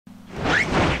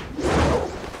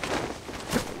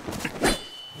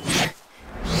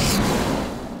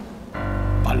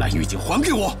蓝玉镜还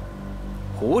给我！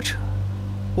胡扯！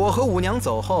我和五娘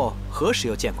走后，何时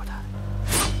又见过她？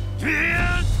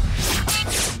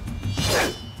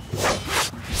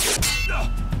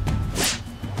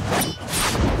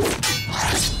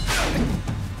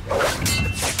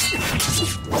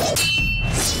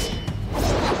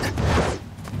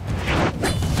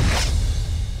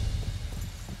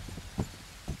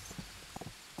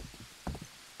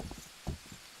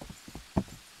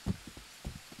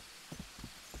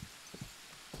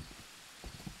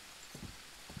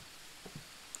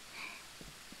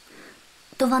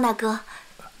 东方大哥，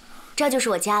这就是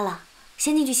我家了，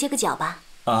先进去歇个脚吧。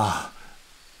啊，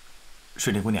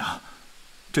水灵姑娘，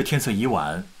这天色已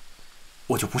晚，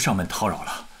我就不上门叨扰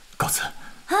了，告辞。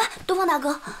啊，东方大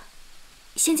哥，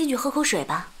先进去喝口水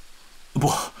吧。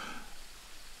不，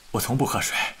我从不喝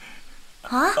水。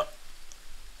啊？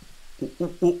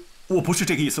我不是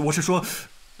这个意思，我是说，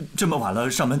这么晚了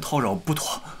上门叨扰不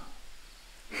妥。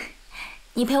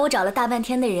你陪我找了大半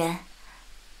天的人，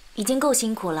已经够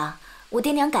辛苦了。 我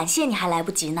爹娘感谢你还来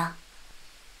不及呢，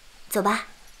走吧，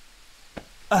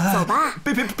走吧。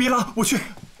别拉，我去。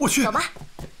走吧，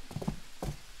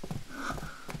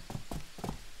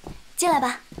进来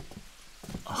吧。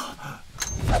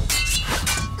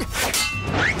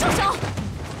住手！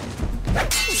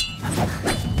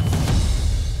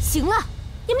行了，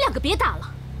你们两个别打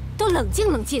了，都冷静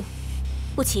冷静。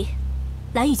不齐，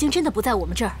蓝玉晶真的不在我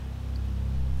们这儿。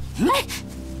哎，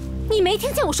你没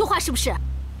听见我说话是不是？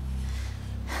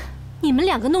 你们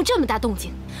两个弄这么大动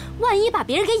静，万一把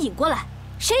别人给引过来，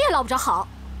谁也捞不着好。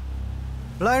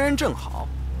来人正好，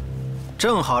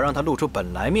正好让他露出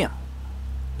本来面目，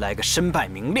来个身败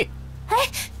名裂。哎，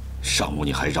上午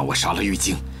你还让我杀了玉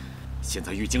晶，现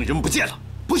在玉晶人不见了，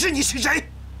不是你是谁？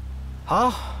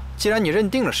好，既然你认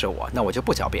定了是我，那我就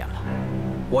不狡辩了。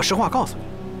我实话告诉你，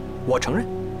我承认，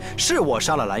是我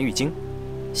杀了蓝玉晶。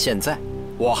现在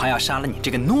我还要杀了你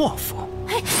这个懦夫！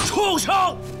哎，畜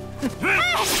生！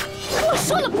 哎，我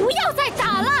说了不要再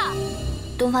打了。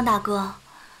东方大哥，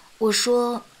我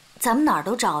说咱们哪儿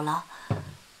都找了，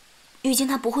玉晶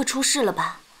她不会出事了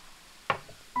吧？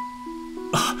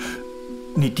啊，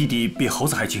你弟弟比猴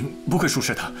子还精，不会出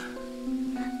事的。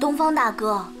东方大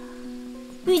哥，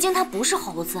玉晶她不是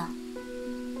猴子。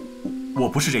我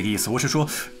不是这个意思，我是说，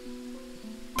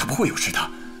他不会有事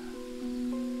的。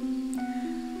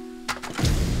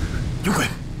有鬼！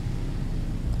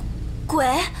鬼！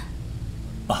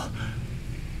 啊，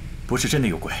不是真的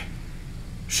有鬼，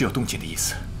是有动静的意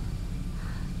思。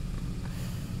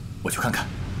我去看看。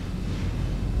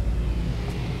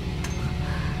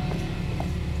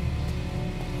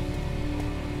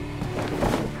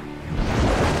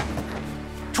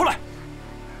出来，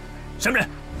什么人？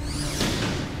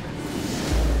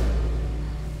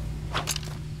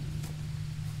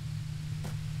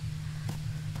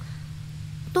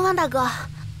东方大哥，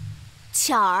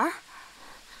巧儿。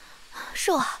 是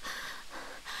我，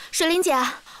水灵姐，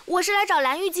我是来找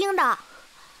蓝玉晶的。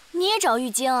你也找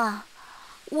玉晶啊？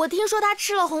我听说她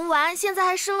吃了红丸，现在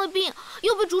还生了病，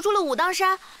又被逐出了武当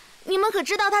山。你们可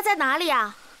知道她在哪里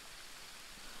啊？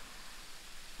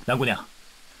蓝姑娘，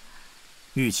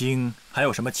玉京还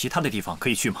有什么其他的地方可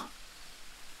以去吗？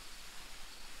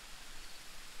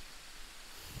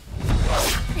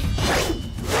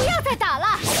不要再打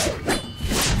了，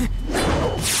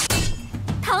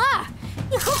唐二。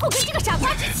 你何苦跟这个傻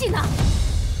瓜置气呢？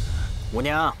五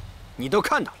娘，你都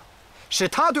看到了，是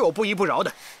他对我不依不饶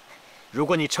的。如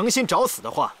果你诚心找死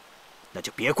的话，那就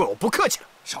别怪我不客气了。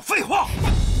少废话！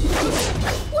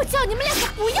我叫你们两个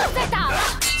不要再打了，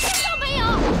听到没有？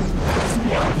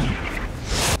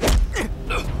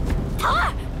唐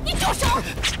二，你住手！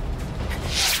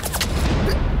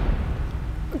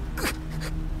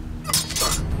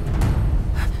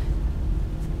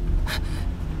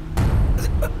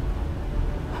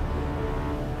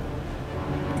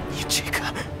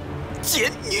贱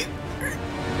女！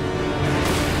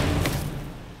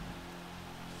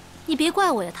你别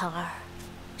怪我呀，唐二，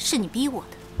是你逼我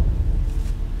的。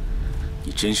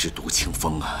你真是毒清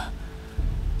风啊！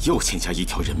又欠下一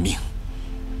条人命。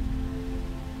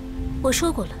我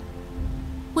说过了，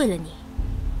为了你，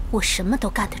我什么都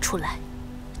干得出来。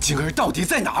晶儿到底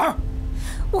在哪儿？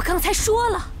我刚才说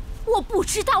了，我不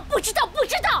知道，不知道，不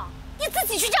知道，你自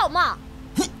己去找嘛。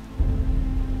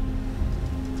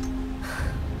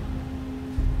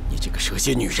 这个蛇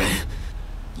蝎女人，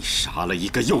你杀了一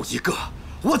个又一个，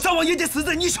我早晚也得死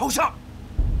在你手上。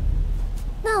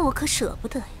那我可舍不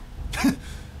得呀。哼！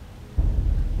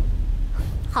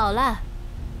好了，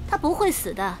他不会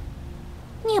死的。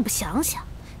你也不想想，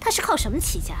他是靠什么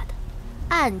起家的？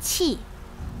暗器。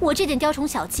我这点雕虫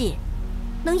小技，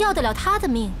能要得了他的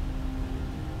命？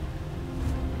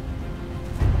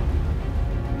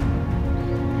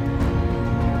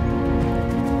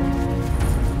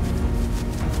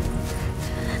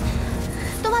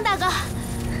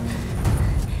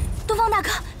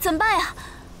怎么办呀？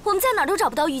我们在哪儿都找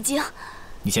不到玉京。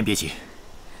你先别急。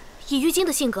以玉京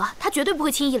的性格，他绝对不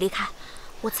会轻易离开。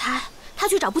我猜他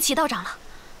去找不齐道长了。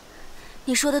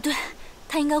你说的对，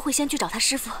他应该会先去找他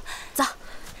师傅。走。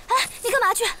哎，你干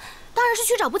嘛去？当然是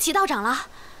去找不齐道长了。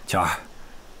乔儿，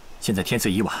现在天色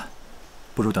已晚，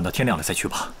不如等到天亮了再去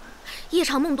吧。夜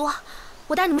长梦多，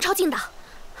我带你们抄近道。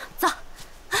走。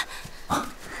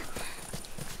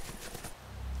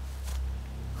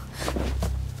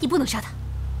你不能杀他。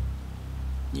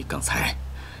你刚才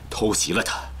偷袭了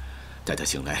他，待他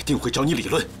醒来定会找你理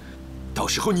论，到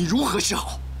时候你如何是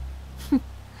好？哼，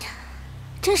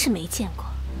真是没见过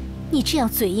你这样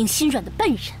嘴硬心软的笨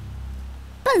人，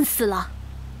笨死了！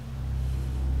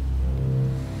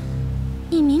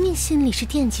你明明心里是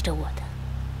惦记着我的，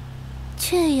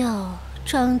却又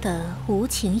装得无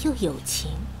情又有情，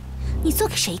你做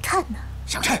给谁看呢？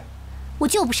闪开！我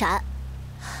就不闪。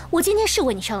我今天是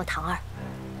为你伤了唐二，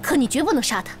可你绝不能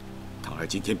杀他。唐二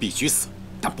今天必须死，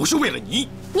但不是为了你。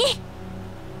你，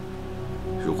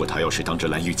如果他要是当着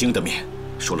蓝玉京的面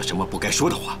说了什么不该说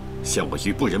的话，陷我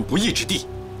于不仁不义之地，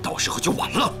到时候就晚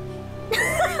了。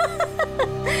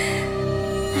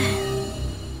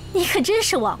你可真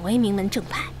是枉为名门正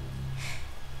派，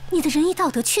你的仁义道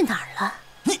德去哪儿了？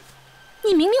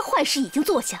你明明坏事已经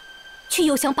做下，却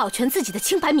又想保全自己的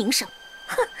清白名声，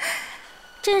哼，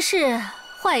真是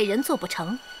坏人做不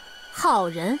成，好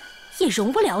人也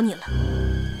容不了你了。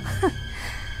哼，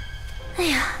哎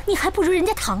呀，你还不如人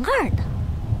家唐二呢。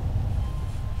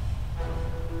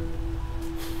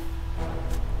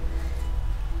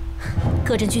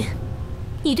葛振军，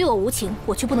你对我无情，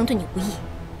我却不能对你无义。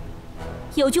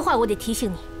有句话我得提醒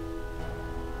你，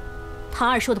唐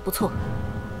二说的不错，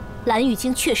蓝玉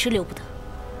京确实留不得。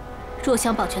若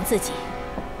想保全自己，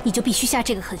你就必须下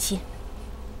这个狠心。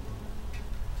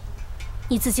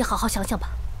你自己好好想想吧。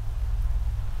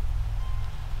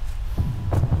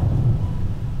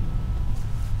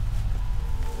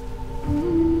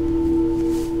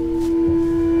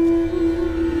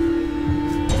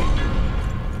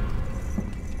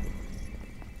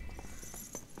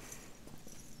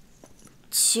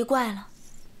奇怪了，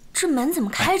这门怎么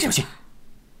开着呢？小心！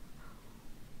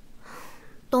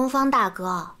东方大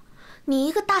哥，你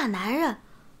一个大男人，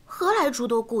何来诸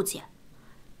多顾忌？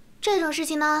这种事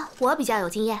情呢，我比较有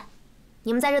经验。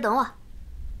你们在这等我。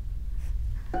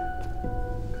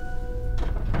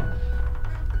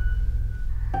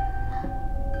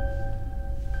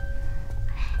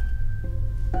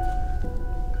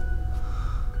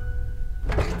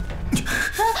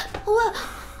我，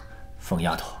疯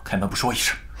丫头，开门不说一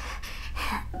声。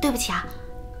对不起啊，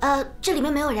这里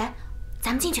面没有人，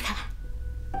咱们进去看看。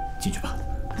进去吧。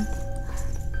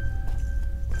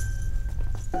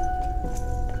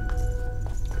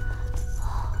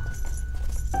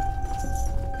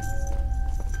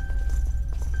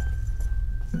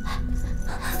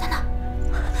在哪？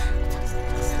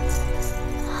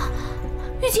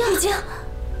玉京，玉京。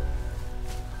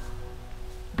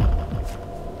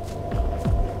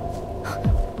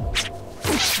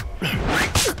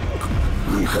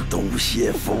你个毒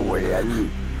血妇人！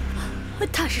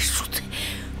大人恕罪，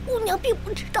姑娘并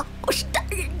不知道我是大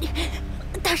人你，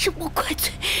大人莫怪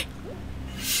罪。